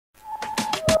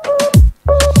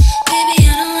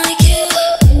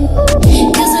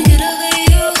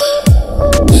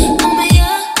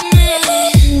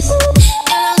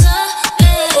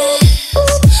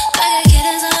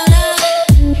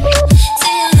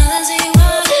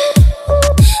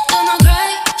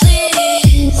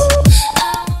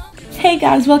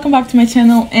guys, welcome back to my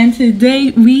channel, and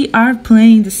today we are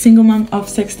playing the single mom of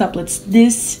sextuplets.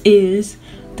 This is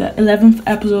the 11th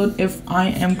episode if I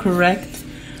am correct,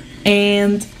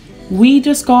 and we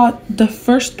just got the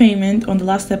first payment on the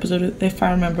last episode, if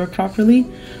I remember properly,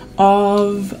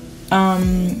 of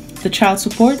the child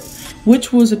support,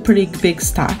 which was a pretty big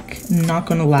stack, not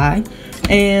gonna lie.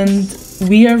 And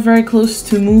we are very close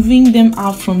to moving them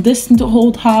out from this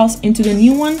old house into the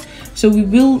new one. So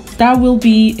that will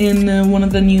be in one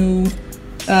of the new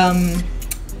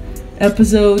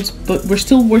episodes, but we're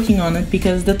still working on it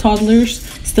because the toddlers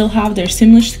still have their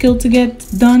Simlish skill to get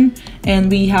done, and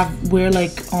we're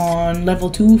like on level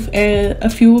 2 a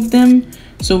few of them,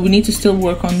 so we need to still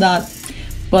work on that.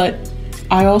 But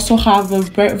I also have a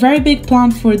very big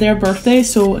plan for their birthday,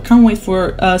 so I can't wait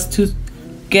for us to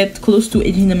get close to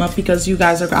eating them up because you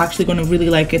guys are actually going to really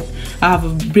like it. I have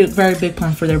a very big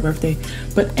plan for their birthday.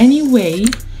 But anyway,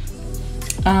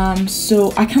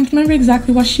 so I can't remember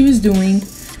exactly what she was doing,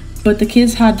 but the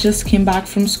kids had just came back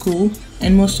from school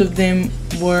and most of them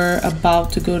were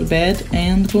about to go to bed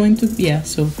and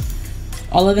so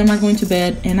all of them are going to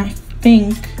bed. And I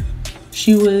think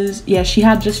she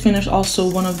had just finished also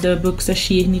one of the books that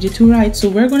she needed to write, so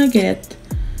we're gonna get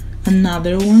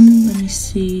another one. Let me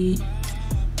see,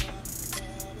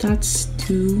 that's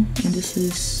 2 and this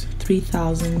is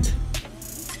 3,000.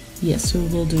 Yes, so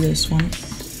we'll do this one.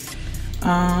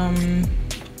 I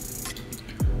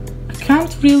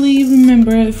can't really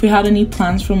remember if we had any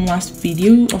plans from last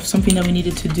video of something that we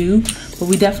needed to do, but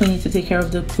we definitely need to take care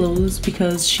of the clothes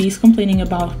because she's complaining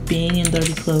about being in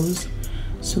dirty clothes.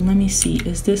 So let me see,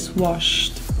 is this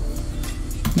washed?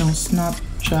 No, it's not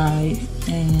dry,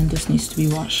 and this needs to be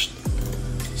washed.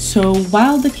 So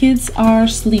while the kids are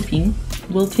sleeping,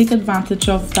 we'll take advantage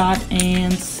of that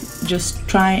and just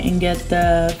try and get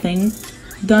the thing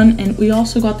done. And we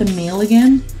also got the mail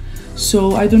again,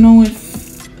 so I don't know if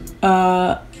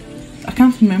I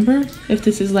can't remember if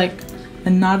this is like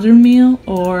another mail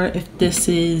or if this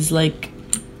is like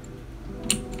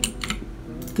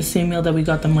the same mail that we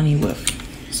got the money with.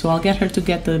 So I'll get her to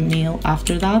get the mail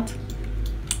after that.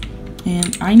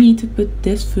 And I need to put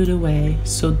this food away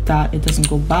so that it doesn't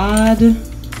go bad.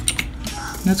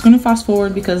 That's gonna fast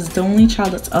forward because the only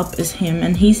child that's up is him,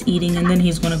 and he's eating and then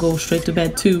he's gonna go straight to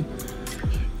bed too.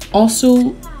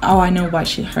 Also, oh, I know why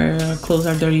her clothes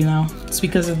are dirty now. It's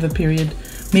because of the period.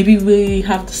 Maybe we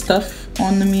have the stuff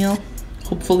on the meal,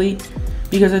 hopefully,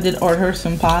 because I did order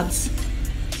some pads.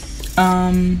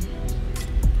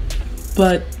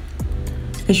 But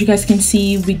as you guys can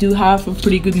see, we do have a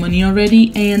pretty good money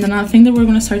already. And another thing that we're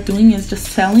gonna start doing is just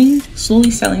slowly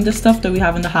selling the stuff that we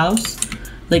have in the house,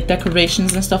 like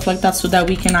decorations and stuff like that, so that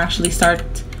we can actually start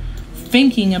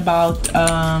thinking about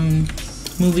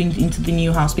moving into the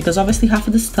new house. Because obviously half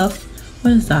of the stuff,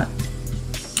 what is that?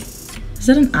 Is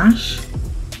that an ash?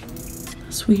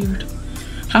 That's weird.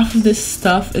 Half of this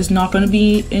stuff is not going to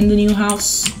be in the new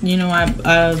house. You know,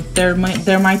 there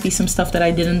might be some stuff that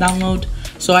I didn't download,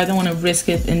 so I don't want to risk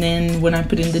it. And then when I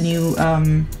put in the new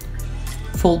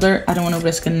folder, I don't want to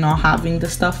risk it not having the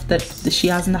stuff that she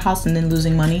has in the house and then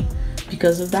losing money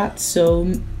because of that.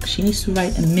 So she needs to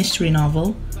write a mystery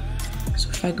novel. So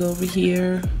if I go over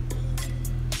here,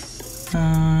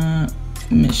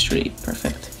 mystery,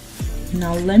 perfect.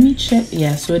 Now let me check.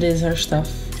 Yeah, so it is her stuff.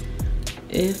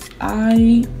 If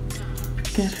I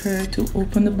get her to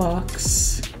open the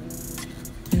box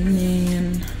and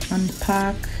then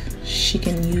unpack, she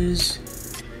can use,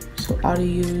 so auto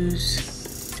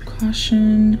use,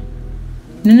 caution,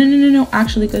 no,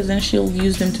 actually, because then she'll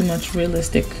use them too much.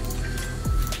 Realistic.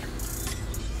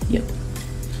 Yep.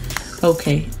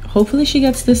 Okay, hopefully she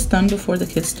gets this done before the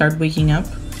kids start waking up.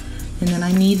 And then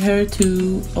I need her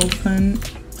to open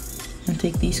and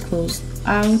take these clothes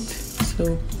out,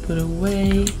 so put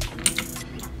away.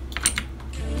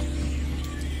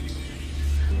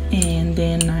 And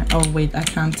then oh wait, I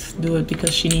can't do it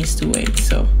because she needs to wait.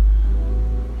 So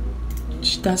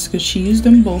that's good, she used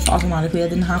them both automatically. I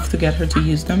didn't have to get her to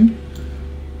use them.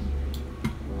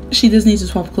 She does need to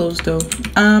swap clothes though.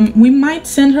 We might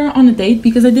send her on a date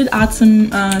because I did add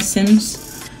some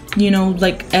Sims, you know,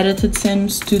 like edited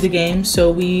Sims to the game,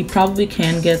 so we probably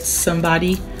can get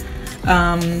somebody.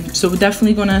 So we're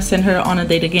definitely gonna send her on a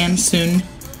date again soon.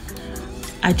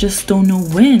 I just don't know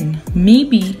when.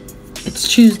 Maybe it's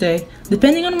Tuesday,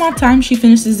 depending on what time she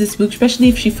finishes this book, especially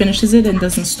if she finishes it and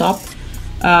doesn't stop.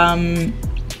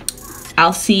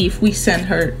 I'll see if we send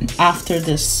her after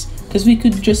this, because we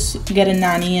could just get a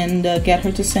nanny and get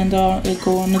her to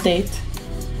go on a date.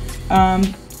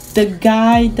 The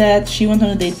guy that she went on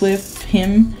a date with,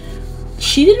 him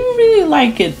she didn't really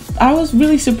like it. I was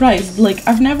really surprised. Like,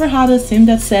 I've never had a sim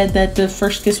that said that the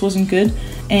first kiss wasn't good,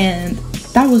 and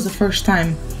that was the first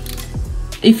time.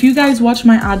 If you guys watch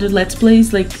my other Let's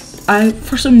Plays, like,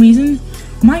 for some reason,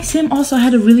 my sim also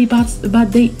had a really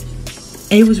bad date.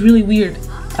 It was really weird.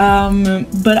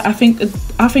 But I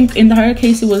think in her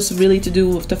case it was really to do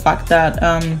with the fact that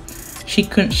she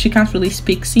can't really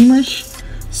speak English,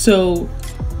 so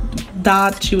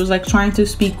that she was like trying to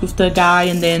speak with the guy,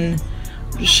 and then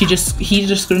he just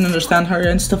couldn't understand her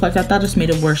and stuff like that. That just made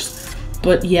it worse.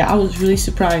 But yeah, I was really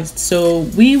surprised. So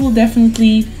we will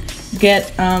definitely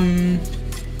get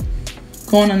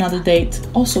go on another date.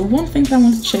 Also, one thing that I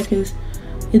want to check is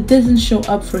it doesn't show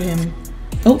up for him.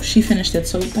 Oh, she finished it,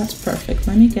 so that's perfect.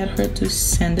 Let me get her to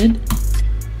send it.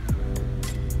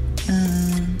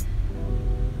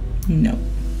 No.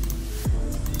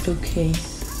 Okay.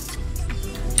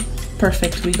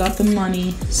 Perfect, we got the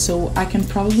money, so I can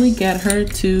probably get her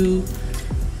to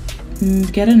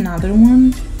get another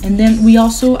one. And then I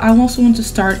also want to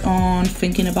start on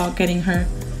thinking about getting her,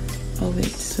 oh wait,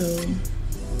 so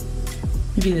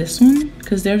maybe this one,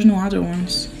 because there's no other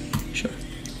ones. Sure.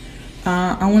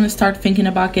 I want to start thinking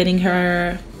about getting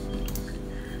her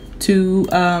to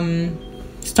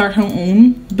start her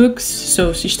own books.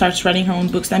 So she starts writing her own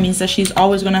books. That means that she's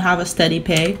always going to have a steady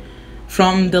pay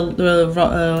from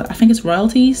the I think it's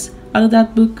royalties out of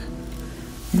that book.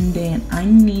 And then I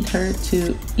need her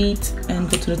to eat and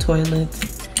go to the toilet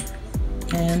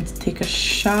and take a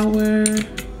shower.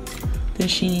 Then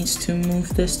she needs to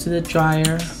move this to the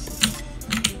dryer.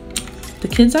 The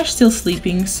kids are still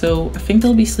sleeping, so I think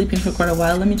they'll be sleeping for quite a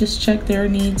while. Let me just check their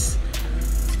needs.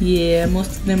 Yeah,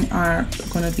 most of them are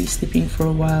gonna be sleeping for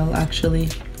a while, actually.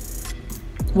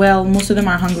 Well, most of them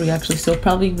are hungry, actually, so I'll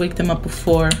probably wake them up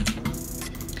before.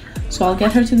 So I'll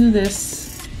get her to do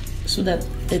this so that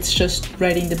it's just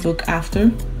writing the book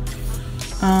after.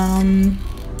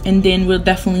 And then we'll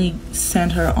definitely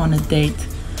send her on a date.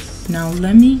 Now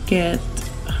let me get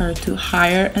her to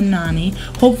hire a nanny.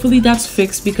 Hopefully that's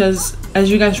fixed, because as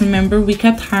you guys remember, we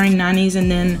kept hiring nannies and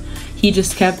then he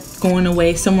just kept going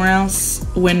away somewhere else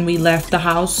when we left the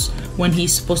house when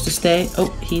he's supposed to stay. Oh,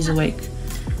 he's awake.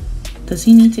 Does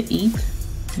he need to eat?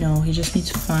 No, he just needs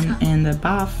fun and a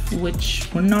bath, which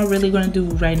we're not really gonna do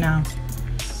right now.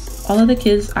 All of the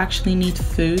kids actually need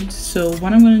food, so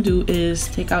what I'm gonna do is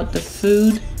take out the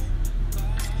food.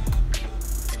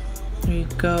 There you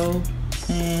go.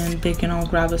 And they can all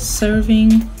grab a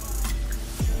serving.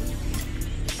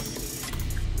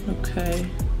 Okay.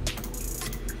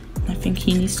 I think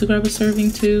he needs to grab a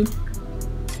serving too.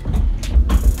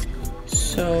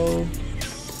 So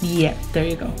yeah, there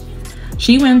you go.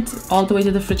 She went all the way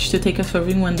to the fridge to take a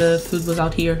serving when the food was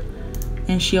out here.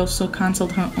 And she also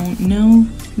canceled her own.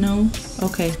 No,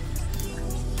 okay.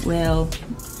 Well,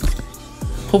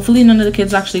 hopefully none of the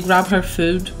kids actually grab her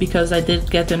food, because I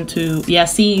did get them to, yeah,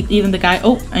 see, even the guy,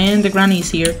 oh, and the granny's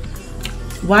here.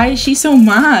 Why is she so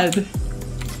mad?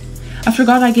 I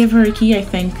forgot I gave her a key, I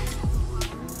think.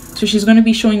 So she's gonna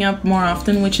be showing up more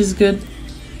often, which is good.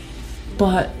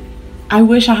 But I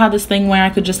wish I had this thing where I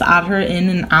could just add her in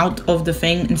and out of the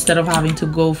thing instead of having to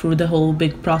go through the whole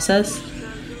big process.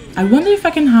 I wonder if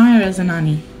I can hire her as a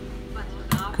nanny.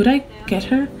 Could I get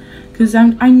her? Because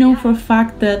I know for a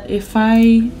fact that if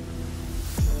I...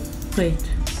 Wait.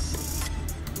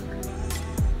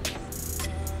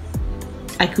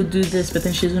 I could do this, but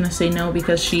then she's gonna say no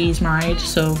because she's my age,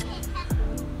 so...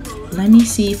 Let me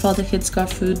see if all the kids got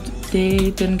food.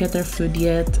 They didn't get their food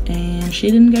yet, and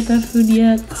she didn't get their food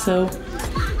yet, so...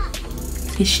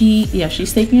 Is she... Yeah,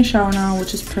 she's taking a shower now,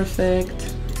 which is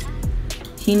perfect.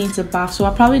 He needs a bath, so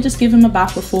I'll probably just give him a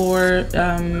bath before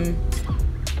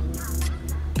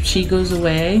she goes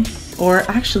away. Or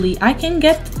actually, I can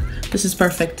get... This is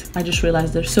perfect. I just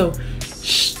realized this. So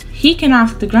he can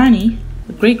ask the granny,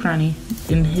 the great granny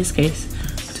in his case,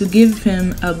 to give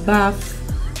him a bath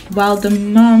while the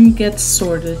mom gets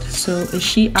sorted. So is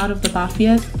she out of the bath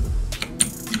yet?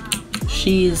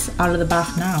 She's out of the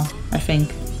bath now, I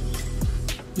think.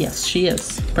 Yes, she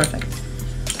is. Perfect.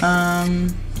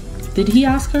 Did he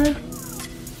ask her?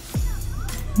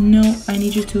 No, I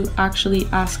need you to actually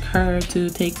ask her to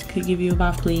give you a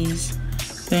bath, please.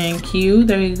 Thank you.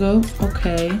 There you go.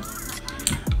 Okay.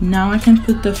 Now I can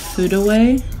put the food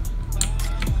away.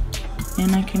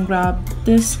 And I can grab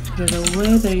this, put it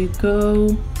away. There you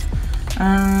go.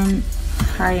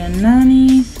 Hire a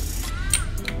nanny.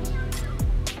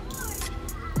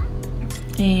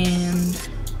 And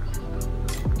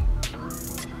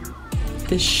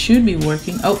this should be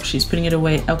working. Oh, she's putting it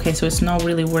away. Okay, so it's not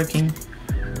really working.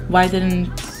 Why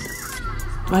didn't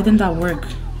that work?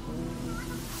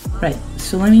 Right,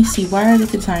 so let me see, why are the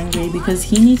kids angry? Because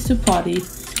he needs to potty.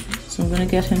 So I'm gonna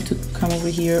get him to come over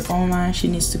here. Oh man, she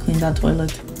needs to clean that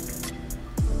toilet.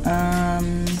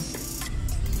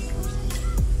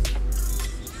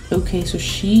 Okay, so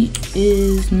she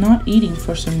is not eating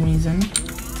for some reason.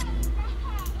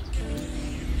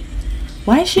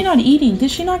 Why is she not eating?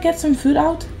 Did she not get some food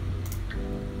out?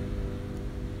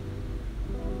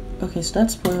 Okay, so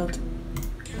that's spoiled.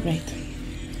 Right.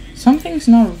 Something's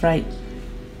not right.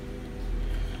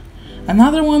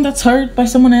 Another one that's hurt by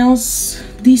someone else.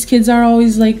 These kids are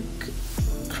always like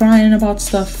crying about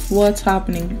stuff. What's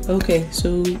happening? Okay,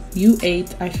 so you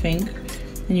ate, I think,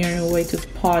 and you're on your way to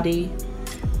potty.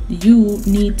 You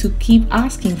need to keep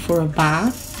asking for a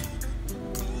bath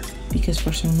because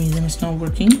for some reason it's not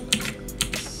working.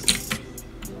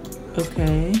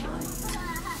 Okay.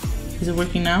 Is it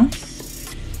working now?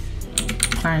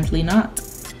 Apparently not.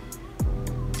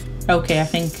 Okay, I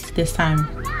think this time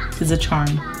is a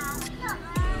charm.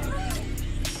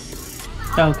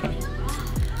 Okay.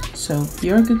 So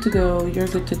you're good to go, you're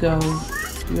good to go,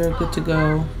 you're good to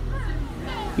go.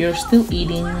 You're still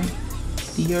eating.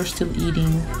 You're still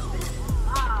eating.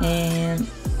 And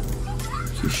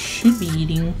you should be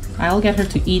eating. I'll get her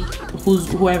to eat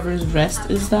whoever's rest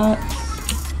is that.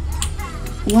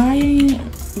 Why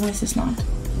is this not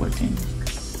working?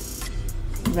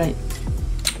 Right.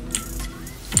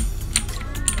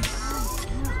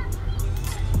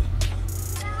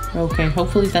 Okay,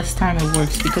 hopefully this time it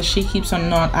works because she keeps on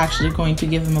not actually going to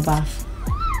give him a bath.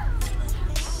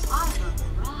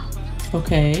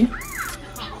 Okay.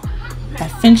 I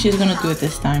think she's gonna do it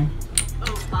this time.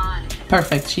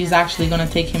 Perfect, she's actually gonna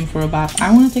take him for a bath.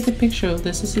 I wanna take a picture of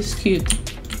this, this is cute.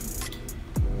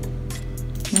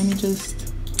 Let me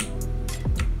just...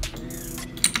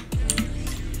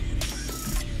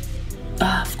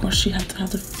 of course she had to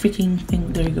have the freaking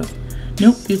thing. There you go.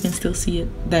 Nope, you can still see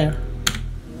it. There.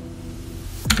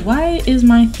 Why is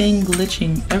my thing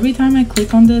glitching? Every time I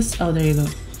click on this... Oh, there you go.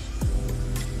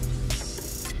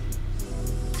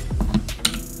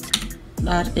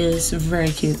 That is very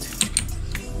cute.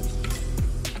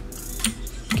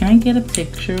 Can I get a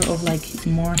picture of like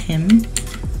more him,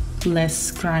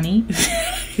 less Granny?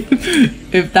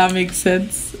 If that makes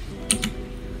sense.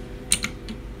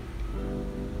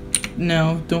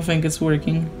 No, don't think it's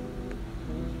working.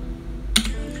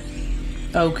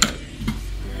 Okay.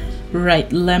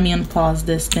 Right, let me unpause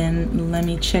this then. Let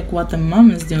me check what the mom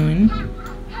is doing.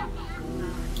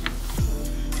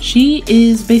 She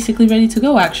is basically ready to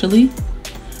go actually.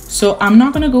 So I'm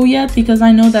not gonna go yet because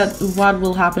I know that what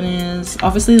will happen is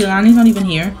obviously the nanny's not even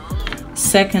here.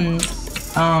 Second,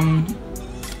 I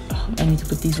need to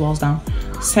put these walls down.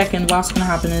 Second, what's gonna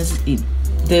happen is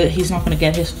he's not gonna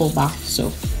get his full bath.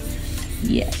 So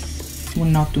yeah, we're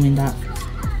not doing that.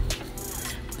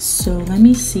 So let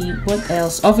me see what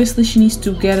else. Obviously she needs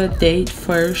to get a date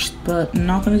first, but I'm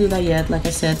not gonna do that yet. Like I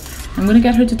said, I'm gonna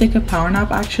get her to take a power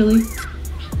nap actually.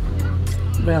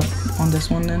 Well, on this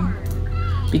one then,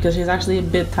 because she's actually a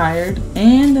bit tired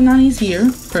and the nanny's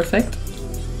here. Perfect.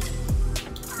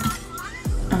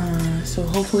 So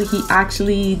hopefully he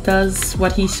actually does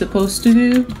what he's supposed to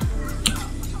do.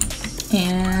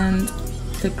 And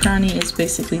the granny is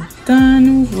basically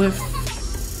done with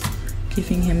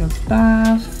giving him a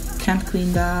bath. Can't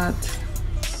clean that.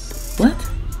 What?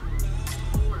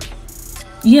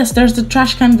 Yes, there's the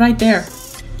trash can right there.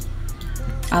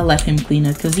 I'll let him clean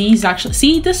it because he's actually...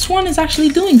 See, this one is actually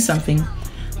doing something.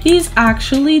 He's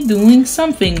actually doing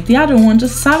something. The other one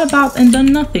just sat about and done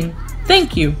nothing.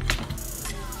 Thank you.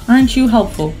 Aren't you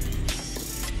helpful?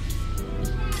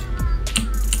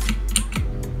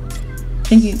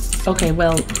 Thank you. Okay,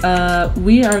 well,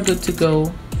 we are good to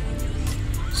go.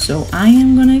 So I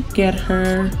am gonna get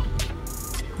her.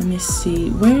 Let me see.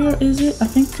 Where is it? I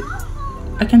think...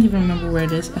 I can't even remember where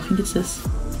it is. I think it's this.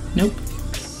 Nope.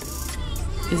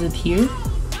 Is it here?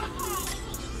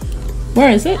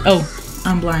 Where is it? Oh,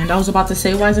 I'm blind. I was about to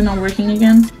say, why is it not working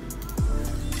again?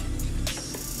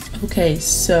 Okay,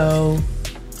 so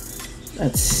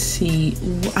let's see.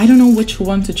 I don't know which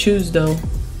one to choose though.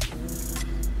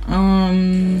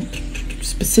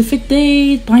 Specific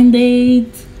date, blind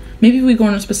date. Maybe we go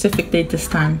on a specific date this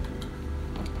time.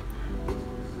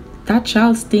 That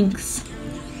child stinks.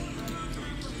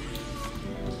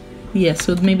 Yeah,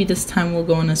 so maybe this time we'll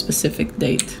go on a specific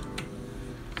date.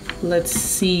 Let's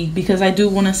see, because I do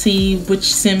want to see which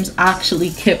Sims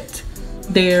actually kept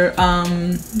their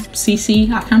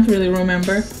CC. I can't really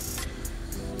remember.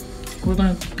 We're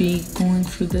gonna be going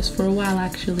through this for a while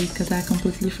actually, because I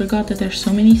completely forgot that there's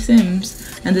so many Sims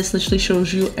and this literally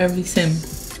shows you every Sim.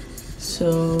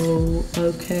 So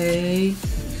okay,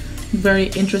 very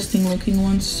interesting looking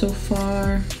ones so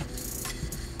far.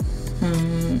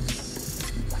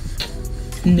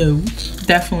 No,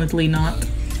 definitely not.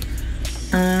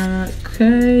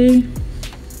 Okay,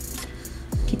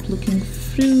 keep looking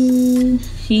through.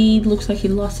 He looks like he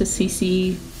lost his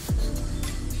CC.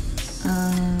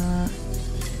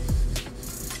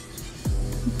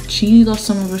 She lost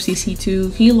some of her CC too.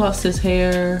 He lost his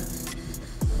hair,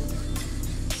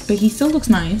 but he still looks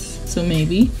nice, so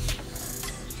maybe.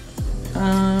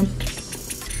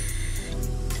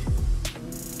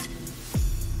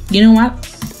 You know what?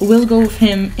 We'll go with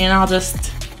him, and I'll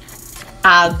just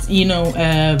add, you know,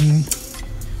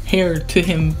 hair to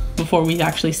him before we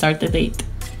actually start the date.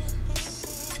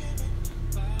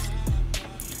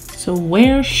 So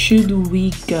where should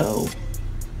we go?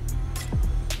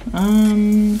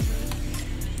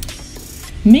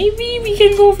 Maybe we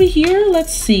can go over here.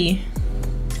 Let's see.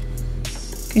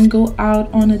 Can go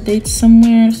out on a date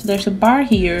somewhere. So there's a bar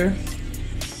here,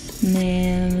 and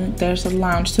then there's a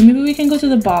lounge. So maybe we can go to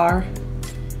the bar.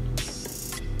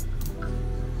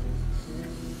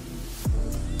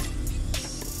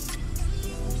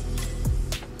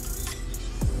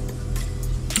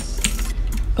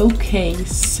 Okay,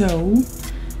 so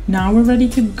now we're ready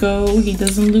to go. He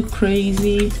doesn't look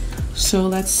crazy. So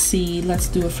let's see. Let's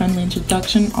do a friendly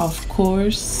introduction, of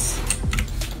course.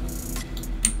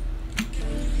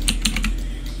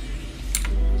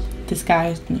 This guy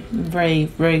is very,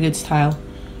 very good style.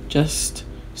 Just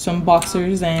some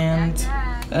boxers and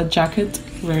a jacket.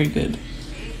 Very good.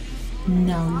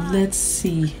 Now let's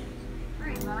see.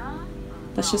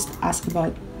 Let's just ask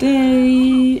about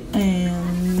day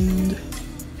and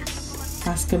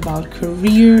ask about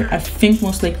career. I think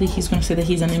most likely he's gonna say that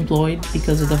he's unemployed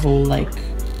because of the whole like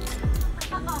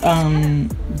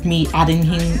me adding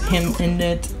him in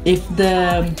it. If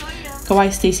the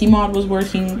Kawaii Stacy mod was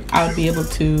working, I would be able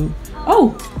to.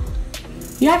 Oh,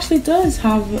 he actually does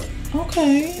have.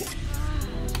 Okay,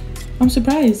 I'm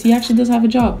surprised. He actually does have a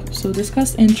job. So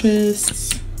discuss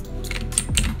interests,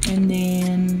 and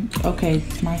then okay,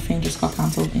 my thing just got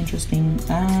cancelled. Interesting.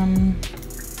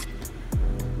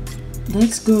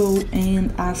 Let's go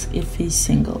and ask if he's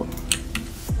single.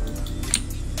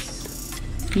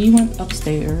 He went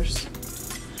upstairs,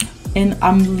 and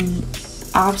I'm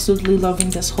absolutely loving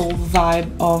this whole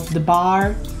vibe of the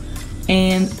bar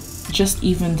and just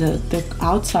even the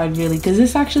outside, really, because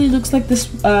this actually looks like this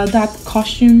that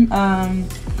costume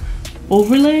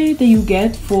overlay that you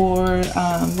get for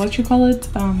what you call it,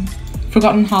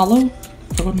 Forgotten Hollow.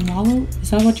 Is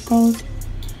that what you call it?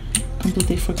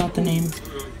 Completely forgot the name.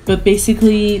 But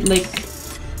basically, like,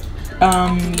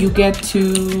 you get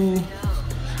to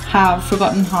have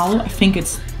Forgotten Hollow, I think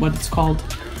it's what it's called,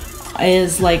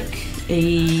 is like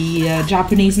a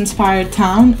Japanese inspired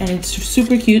town, and it's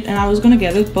super cute, and I was gonna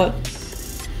get it, but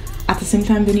at the same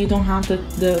time then you don't have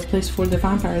the place for the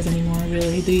vampires anymore,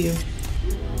 really, do you?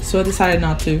 So I decided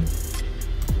not to.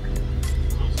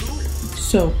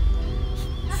 So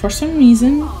for some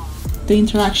reason the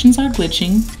interactions are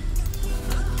glitching,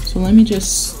 so let me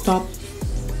just stop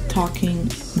talking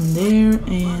in there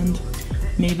and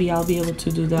maybe I'll be able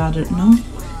to do the other. No?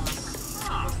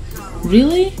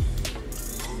 Really?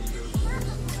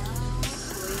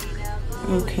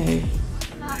 Okay.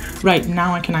 Right,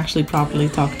 now I can actually properly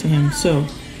talk to him. So,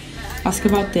 ask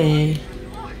about day.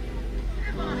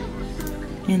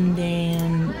 And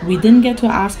then we didn't get to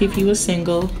ask if he was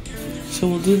single, so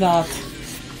we'll do that.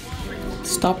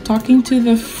 Stop talking to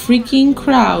the freaking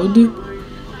crowd.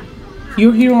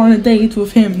 You're here on a date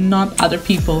with him, not other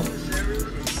people.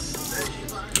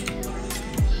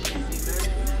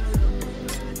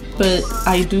 But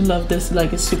I do love this,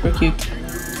 like, it's super cute.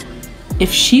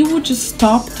 If she would just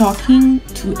stop talking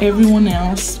to everyone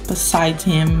else besides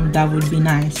him, that would be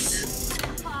nice.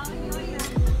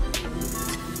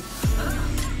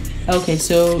 Okay,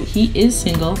 so he is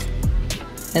single,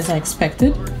 as I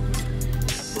expected.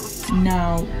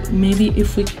 Now, maybe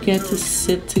if we get to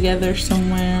sit together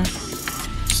somewhere.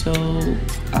 So,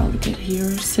 I'll get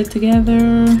here, sit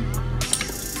together.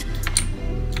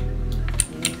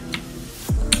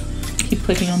 Keep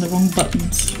clicking on the wrong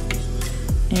buttons.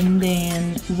 And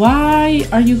then, why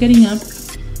are you getting up?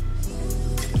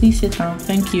 Please sit down,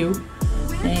 thank you.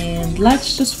 And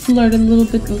let's just flirt a little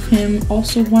bit with him.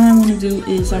 Also, what I want to do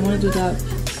is I want to do that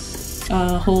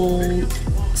whole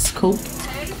scope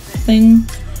thing,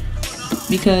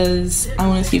 because I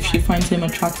want to see if she finds him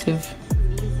attractive.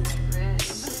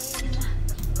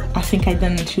 I think I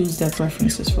didn't choose the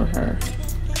preferences for her.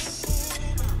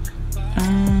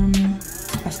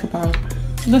 Ask about.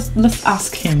 Let's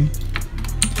ask him.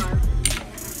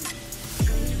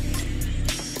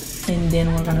 And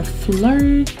then we're gonna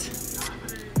flirt.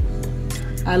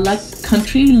 I like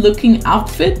country looking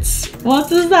outfits. What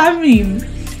does that mean?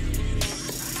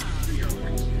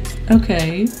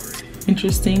 Okay,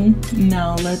 interesting.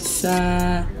 Now let's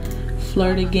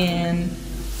flirt again.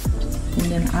 And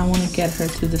then I want to get her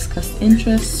to discuss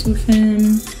interests with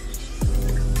him.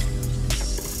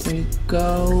 There you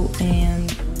go.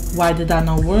 And why did that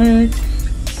not work?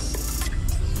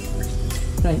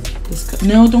 Right.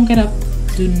 No, don't get up.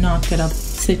 Do not get up.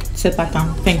 Sit back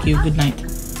down. Thank you. Good night.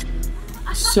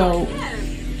 So,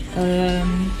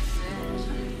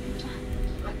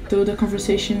 though the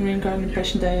conversation regarding the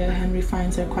impression that Henry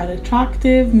finds her quite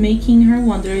attractive, making her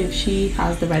wonder if she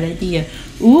has the right idea.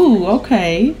 Ooh,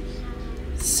 okay.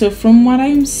 So from what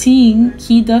I'm seeing,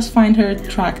 he does find her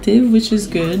attractive, which is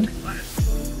good.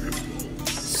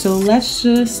 So let's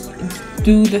just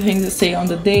do the things that say on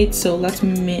the date. So let's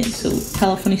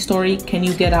tell a funny story. Can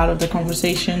you get out of the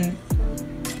conversation?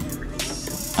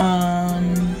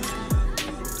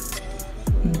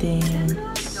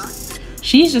 Then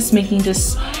she's just making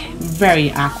this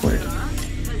very awkward.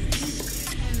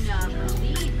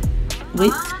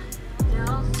 Wait.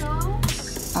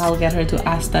 I'll get her to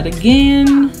ask that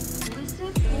again.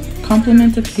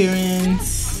 Compliment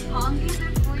appearance.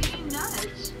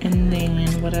 And then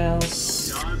what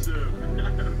else?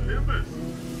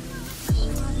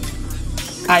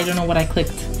 I don't know what I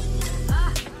clicked.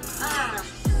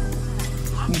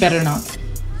 Better not.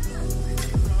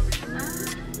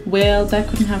 Well, that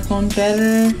couldn't have gone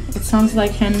better. It sounds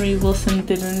like Henry Wilson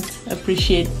didn't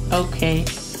appreciate. Okay.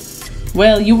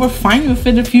 Well, you were fine with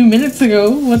it a few minutes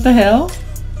ago. What the hell?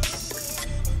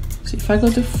 So if I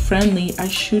go to friendly, I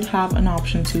should have an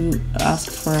option to ask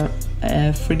for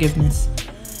forgiveness.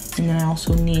 And then I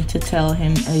also need to tell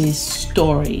him a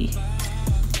story.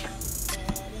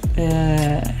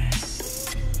 No.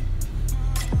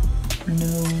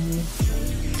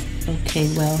 Okay,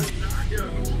 well.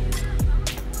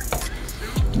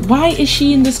 Why is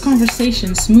she in this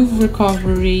conversation? Smooth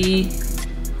recovery.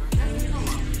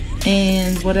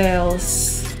 And what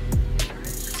else?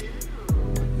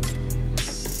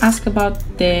 Ask about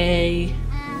day.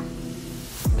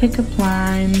 Pick up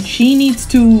line. She needs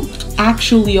to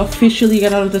actually officially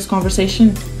get out of this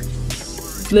conversation.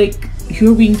 Like,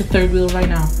 you're being the third wheel right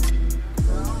now.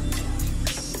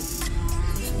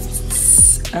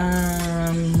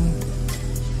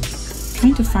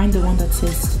 Trying to find the one that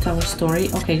says tell a story.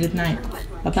 Okay, good night.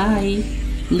 Bye-bye.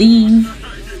 Leave.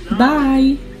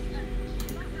 Bye.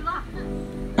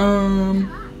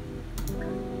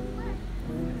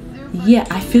 Yeah,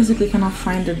 I physically cannot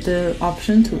find the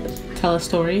option to tell a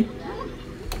story.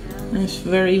 It's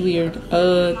very weird.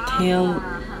 Tell.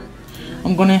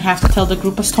 I'm gonna have to tell the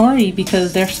group a story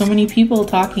because there's so many people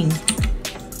talking.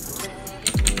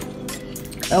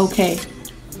 Okay.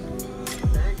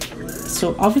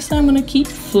 So obviously I'm gonna keep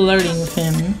flirting with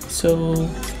him. So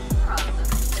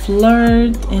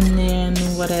flirt, and then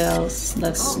what else?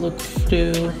 Let's look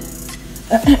through.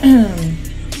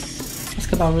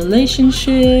 Ask about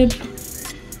relationship.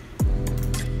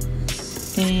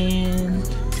 And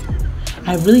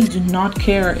I really do not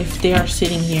care if they are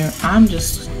sitting here. I'm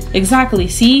just exactly,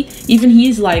 see, even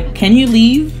he's like, can you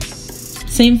leave?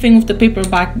 Same thing with the paper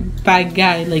bag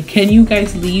guy, like, can you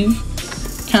guys leave?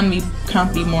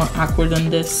 Can't be more awkward than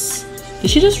this.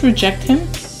 Did she just reject him?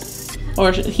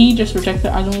 Or he just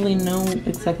rejected? I don't really know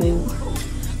exactly.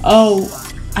 Oh,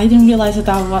 I didn't realize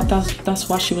that's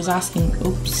what she was asking.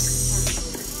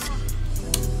 Oops.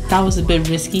 That was a bit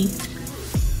risky.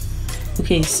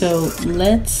 Okay, so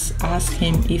let's ask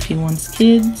him if he wants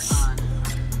kids.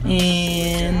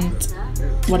 And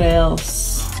what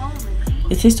else?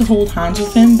 It says to hold hands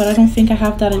with him, but I don't think I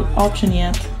have that option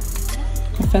yet.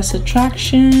 Confess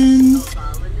attraction.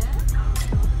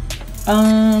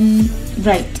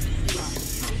 Right.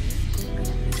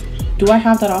 Do I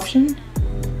have that option?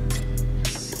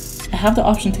 I have the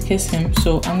option to kiss him,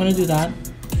 so I'm gonna do that.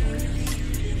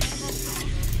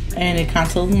 And it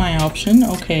canceled my option.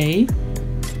 Okay.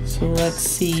 So let's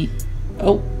see.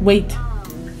 Oh, wait.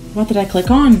 What did I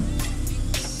click on?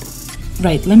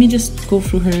 Right, let me just go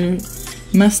through her.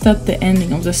 Messed up the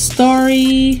ending of the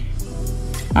story.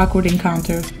 Awkward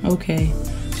encounter. Okay.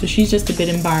 So she's just a bit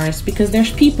embarrassed because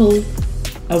there's people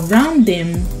around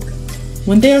them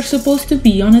when they are supposed to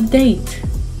be on a date,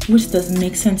 which doesn't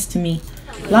make sense to me.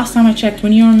 Last time I checked,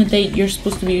 when you're on a date, you're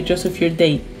supposed to be just with your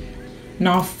date,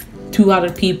 not two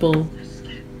other people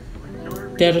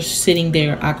that are sitting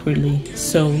there awkwardly.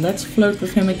 So let's flirt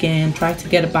with him again, try to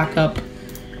get it back up.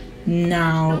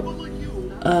 Now,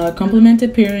 compliment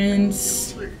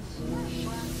appearance.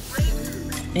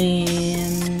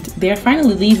 And they're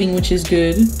finally leaving, which is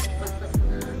good.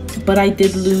 But I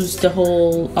did lose the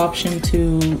whole option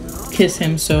to kiss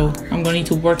him, so I'm gonna need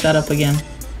to work that up again.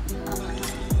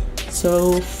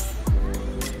 So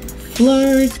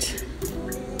flirt.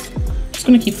 Just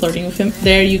gonna keep flirting with him.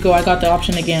 There you go, I got the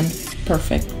option again.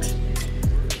 Perfect.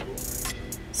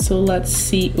 So let's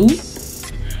see. Ooh,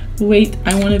 wait,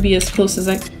 I want to be as close as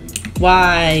I.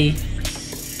 Why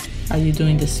are you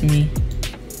doing this to me?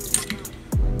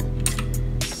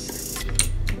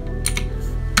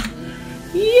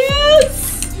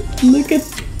 Yes! Look at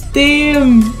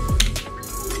them.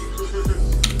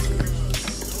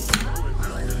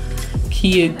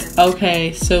 Cute.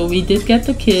 Okay, so we did get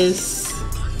the kiss.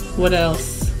 What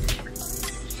else?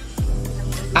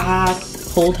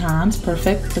 Hold hands.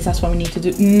 Perfect, because that's what we need to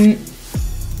do.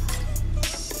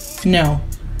 No,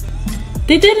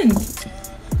 they didn't.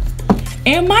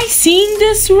 Am I seeing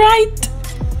this right?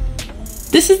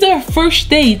 This is their first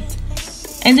date,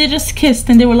 and they just kissed,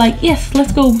 and they were like, yes,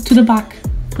 let's go to the back.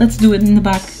 Let's do it in the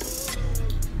back.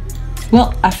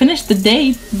 Well, I finished the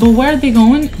date, but where are they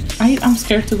going? I'm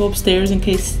scared to go upstairs in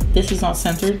case this is not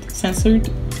censored.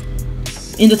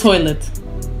 In the toilet.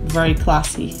 Very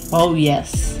classy. Oh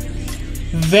yes.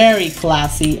 Very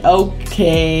classy. Okay.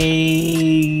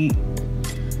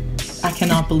 I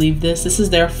cannot believe this. This is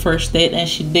their first date and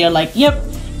they're like, yep,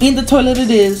 in the toilet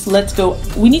it is. Let's go.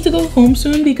 We need to go home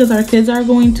soon because our kids are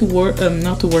going to work,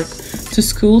 to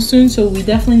school soon. So we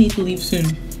definitely need to leave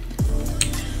soon.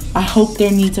 I hope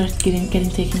their needs are getting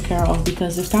taken care of,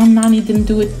 because if that nanny didn't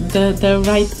do it the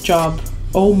right job,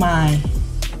 oh my,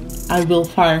 I will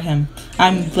fire him.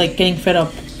 I'm like getting fed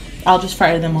up. I'll just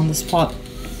fire them on the spot.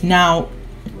 Now,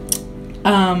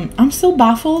 I'm still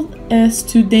baffled as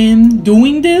to them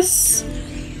doing this.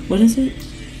 What is it?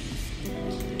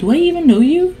 Do I even know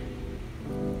you?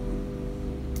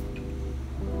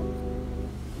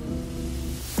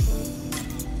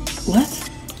 What?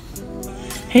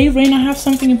 Hey Rain, I have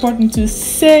something important to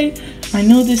say. I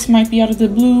know this might be out of the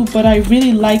blue, but I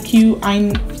really like you.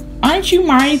 Aren't you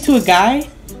married to a guy?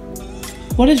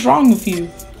 What is wrong with you?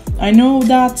 I know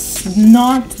that's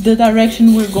not the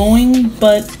direction we're going,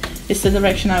 but it's the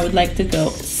direction I would like to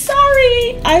go.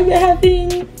 Sorry, I'm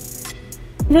having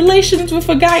relations with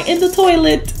a guy in the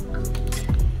toilet.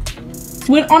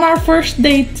 We're on our first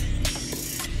date,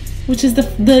 which is the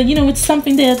it's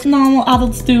something that normal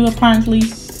adults do apparently.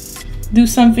 Do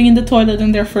something in the toilet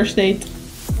on their first date.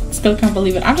 Still can't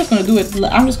believe it. I'm just gonna do it.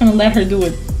 I'm just gonna let her do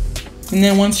it. And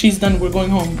then once she's done, we're going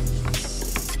home.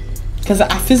 Because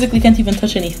I physically can't even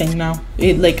touch anything now.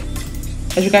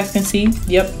 As you guys can see,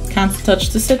 yep, can't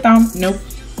touch to sit down. Nope.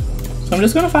 So I'm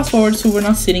just gonna fast forward so we're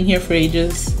not sitting here for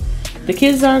ages. The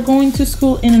kids are going to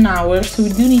school in an hour, so we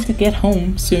do need to get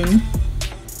home soon.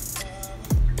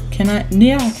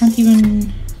 Yeah, I can't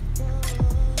even.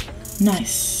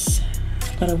 Nice.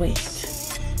 Gotta wait.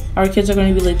 Our kids are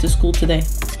going to be late to school today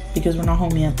because we're not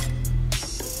home yet.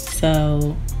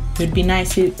 So it would be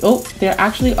nice if... Oh, they're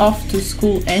actually off to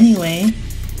school anyway,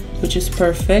 which is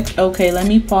perfect. Okay, let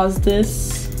me pause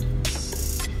this.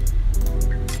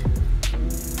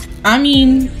 I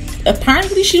mean,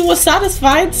 apparently she was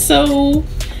satisfied, so...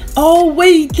 Oh,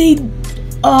 wait,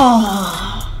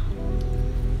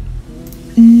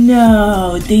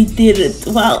 no, they didn't.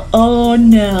 Well, oh,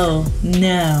 no.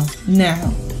 No.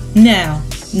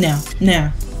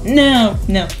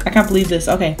 I can't believe this.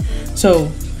 Okay,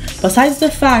 so besides the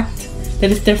fact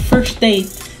that it's their first date,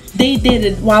 they did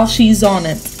it while she's on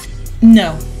it.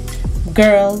 No,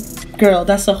 girl,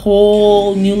 that's a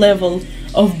whole new level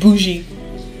of bougie.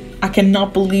 I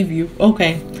cannot believe you.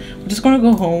 Okay, we're just gonna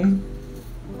go home.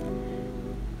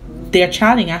 They're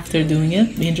chatting after doing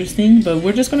it. Interesting, but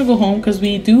we're just gonna go home because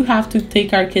we do have to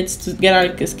take our kids to get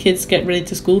ready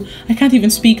to school. I can't even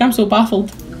speak. I'm so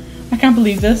baffled. I can't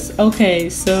believe this. Okay,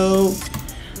 so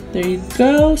there you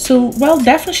go. So, well,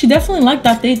 she definitely liked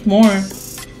that date more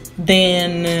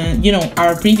than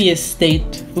our previous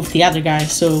date with the other guy.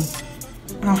 So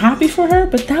I'm happy for her,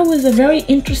 but that was a very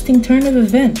interesting turn of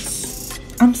events.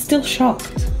 I'm still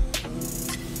shocked.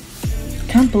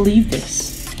 Can't believe this.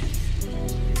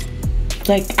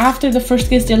 Like, after the first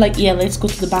kiss, they're like, yeah, let's go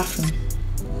to the bathroom.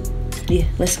 Yeah,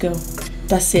 let's go.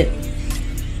 That's it.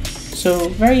 So,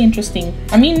 very interesting.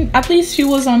 I mean, at least she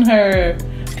was on her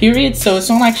period, so it's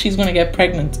not like she's gonna get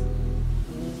pregnant.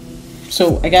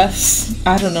 So, I guess,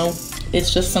 I don't know.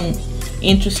 It's just some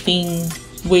interesting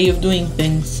way of doing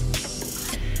things.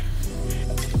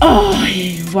 Oh,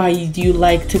 why do you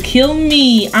like to kill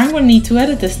me? I'm gonna need to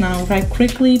edit this now. Right,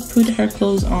 quickly put her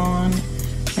clothes on.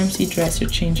 MC dress or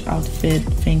change outfit.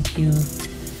 Thank you.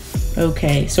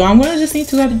 Okay, so I'm gonna just need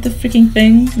to edit the freaking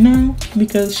thing now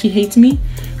because she hates me.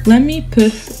 Let me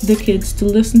put the kids to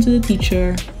listen to the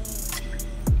teacher.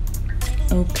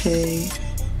 Okay.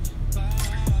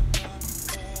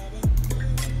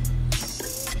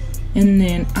 And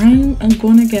then I'm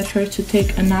gonna get her to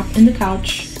take a nap in the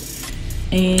couch,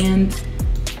 and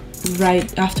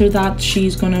right after that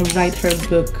she's gonna write her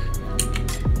book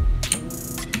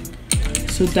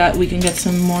so that we can get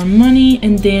some more money.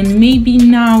 And then maybe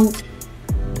now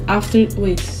after,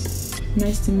 wait,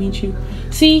 nice to meet you.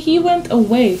 See, he went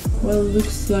away. Well,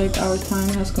 looks like our time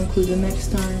has concluded.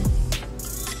 Next time,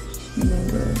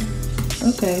 remember.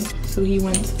 Okay, so he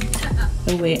went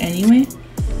away anyway.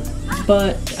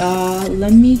 But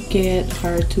let me get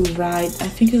her to write. I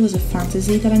think it was a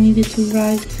fantasy that I needed to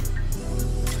write.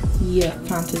 Yeah,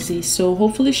 fantasy. So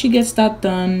hopefully she gets that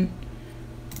done.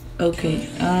 Okay,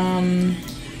 and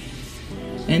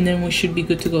then we should be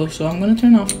good to go. So I'm gonna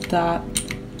turn off that.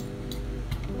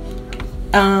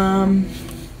 I'm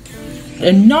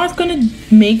not gonna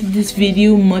make this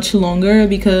video much longer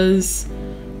because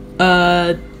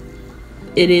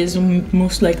it is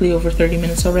most likely over 30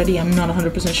 minutes already. I'm not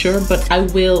 100% sure, but I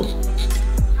will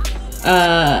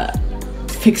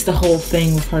fix the whole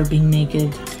thing with her being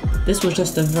naked. This was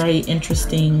just a very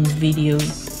interesting video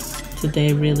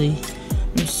today, really.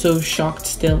 I'm so shocked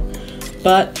still,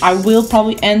 but I will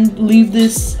probably leave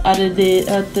this at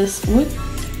this. What?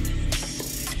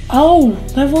 Oh,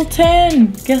 level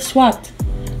 10. Guess what?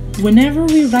 Whenever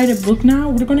we write a book now,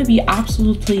 we're gonna be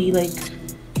absolutely like,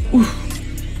 oof.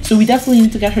 So we definitely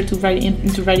need to get her to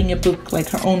into writing a book, like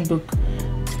her own book.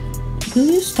 Will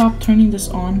you stop turning this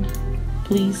on,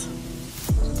 please?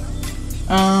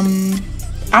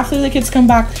 After the kids come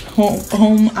back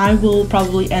home, I will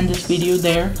probably end this video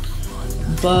there.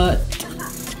 But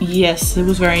yes, it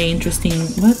was very interesting.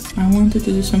 What? I wanted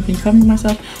to do something fun for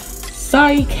myself.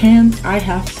 Sorry, can't. I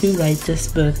have to write this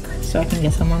book so I can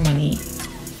get some more money.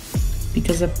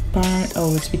 Because it's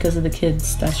because of the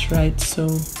kids. That's right.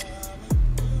 So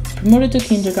promoted to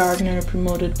kindergartner,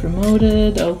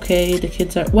 promoted. Okay, the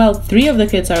kids are, well, 3 of the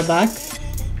kids are back.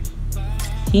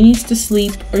 He needs to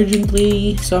sleep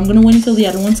urgently, so I'm gonna wait until the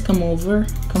other ones come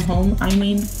home. I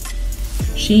mean,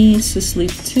 she needs to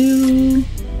sleep too,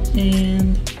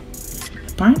 and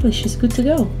apparently she's good to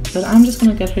go. But I'm just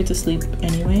gonna get her to sleep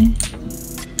anyway.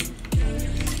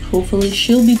 Hopefully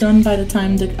she'll be done by the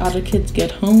time the other kids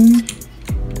get home.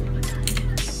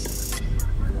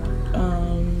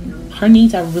 Her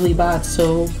knees are really bad,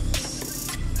 so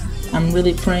I'm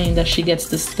really praying that she gets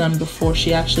this done before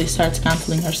she actually starts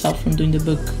canceling herself from doing the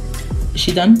book. Is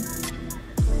she done?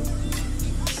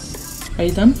 Are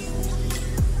you done?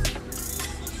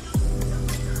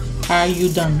 Are you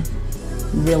done?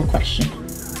 Real question.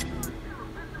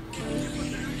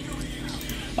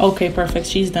 Okay, perfect.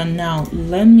 She's done now.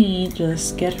 Let me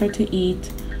just get her to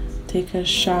eat, take a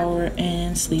shower,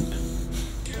 and sleep.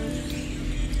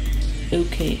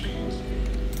 Okay.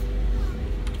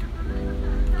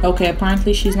 Okay,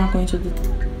 apparently she's not going to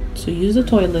use the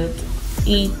toilet,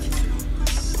 eat.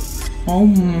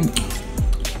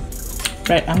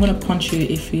 Right, I'm gonna punch you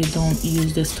if you don't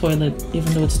use this toilet,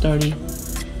 even though it's dirty.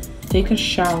 Take a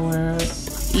shower,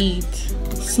 eat,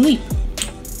 sleep.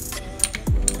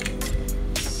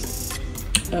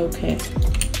 Okay.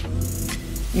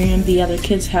 And the other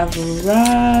kids have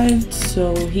arrived,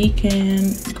 so he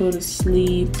can go to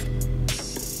sleep.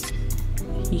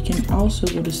 He can also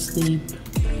go to sleep.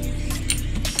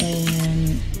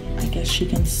 And I guess she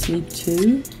can sleep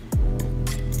too.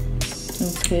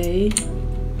 Okay.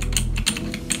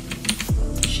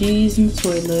 She's in the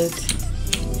toilet.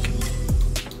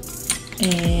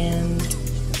 And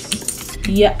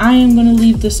yeah, I am gonna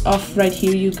leave this off right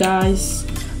here, you guys.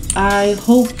 I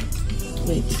hope,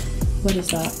 wait, what is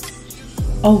that?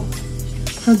 Oh,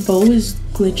 her bow is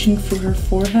glitching through her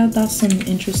forehead. That's an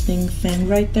interesting thing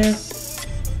right there.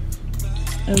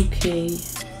 Okay.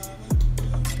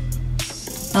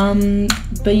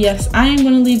 But yes, I am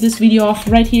gonna leave this video off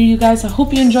right here, you guys. I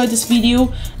hope you enjoyed this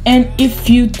video, and if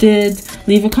you did,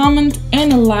 leave a comment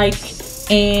and a like,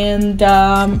 and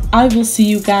I will see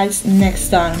you guys next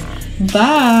time.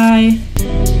 Bye.